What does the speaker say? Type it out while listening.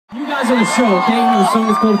You guys are the show, okay? The song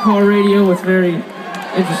is called Car Radio. It's very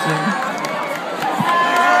interesting.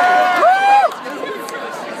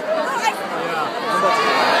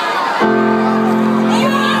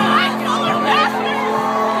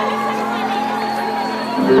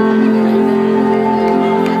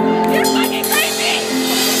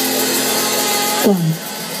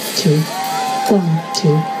 One,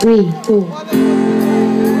 two, three, four.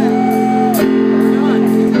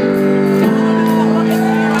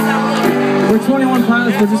 We're 21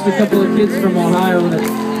 Pilots. We're just a couple of kids from Ohio that we're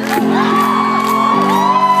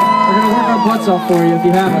gonna work our butts off for you if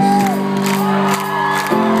you have us.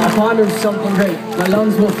 I ponder something great. My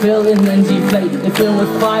lungs will fill and then deflate. They fill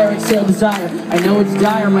with fire, exhale desire. I know it's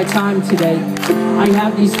dire, my time today. I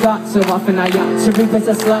have these thoughts so often I ought to replace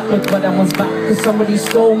a slot with what I once bought. Cause somebody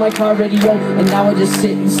stole my car radio and now I just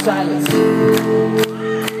sit in silence.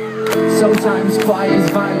 Sometimes quiet is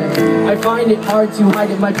violent. I find it hard to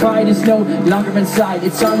hide it. My pride is no longer inside.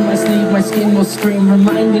 It's on my sleeve, my skin will scream,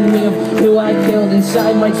 reminding me of who I killed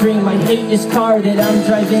inside my dream. I hate this car that I'm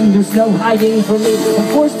driving. There's no hiding from me. I'm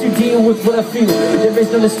forced to deal with what I feel. There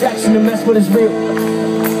is no distraction to mess what is real.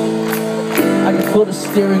 I can pull the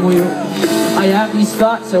steering wheel. I have these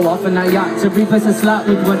thoughts so often I ought to replace a slot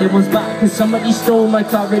with what it once bought. Cause somebody stole my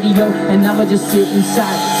car radio and now I just sit in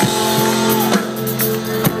silence.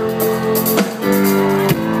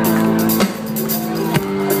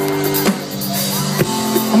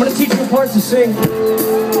 I'm gonna teach you parts to sing.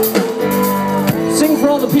 Sing for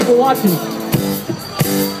all the people watching.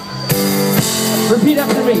 Repeat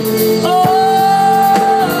after me. Oh,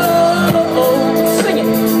 sing it.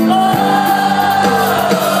 Oh,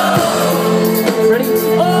 ready?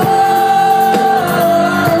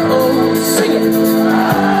 Oh, sing it.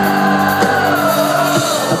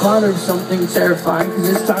 I ponder something terrifying, cause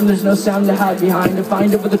this time there's no sound to hide behind. To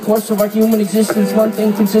find over the course of our human existence, one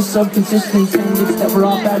thing consists of consistency, and it's that we're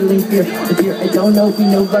all battling fear. The fear, I don't know if we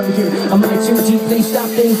know why we're here. Am I too deeply stop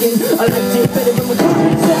thinking? I like it better when we're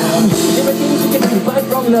calm down. There are things we can do, fight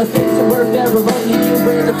from the things that work that we're only you.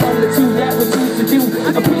 Bring the fun, the two that we choose to do.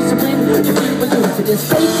 A piece of wind, if we were new to this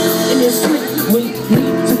space, in this street, we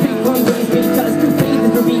need to pick one way, because faith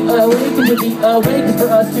is to be awake, and to be awake is for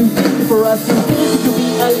us to think, for us to think, to be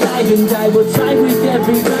alive, and I will try with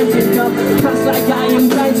every time to come. Cause like I am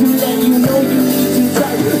trying to let you know you need to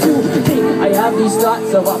try to think. I have these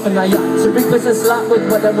thoughts so often I ought to replace a slot with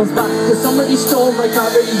what I once bought. Cause somebody stole my car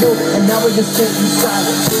radio and now we're just sitting in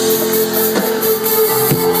silence.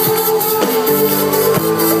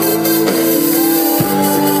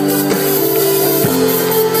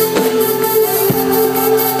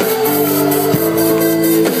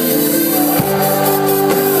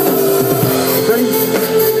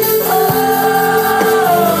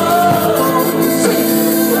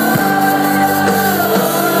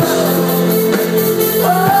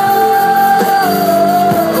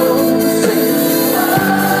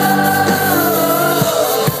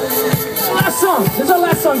 This is our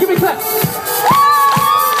last song. Give me claps.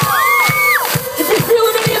 If you're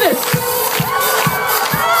feeling any of this,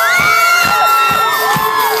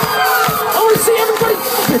 I want to see everybody.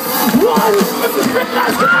 One, let's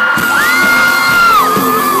go.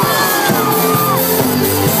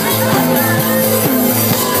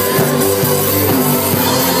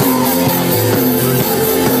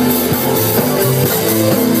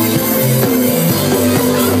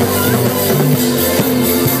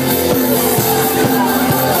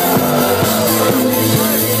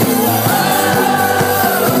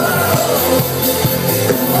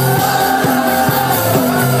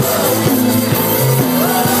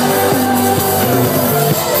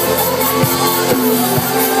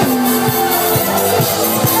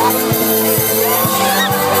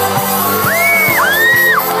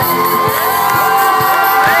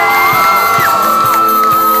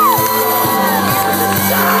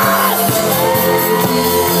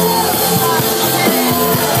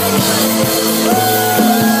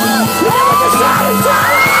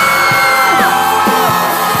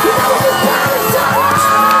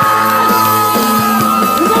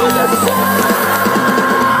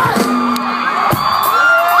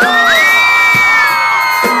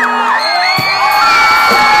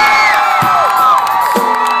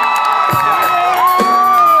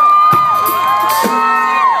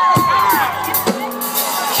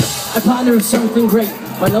 I ponder something great.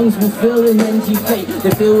 My lungs will fill and then deflate.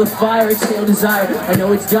 They fill with fire, exhale desire. I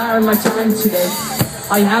know it's dire in my time today.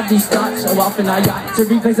 I have these thoughts so often I ought to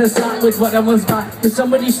replace a slot with what I once bought. Cause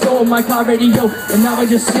somebody stole my car radio and now I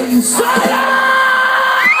just sit in silence.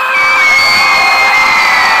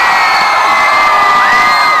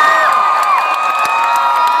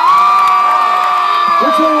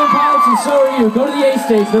 are 21 Pilots and so are you. Go to the A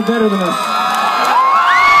stage, they're better than us.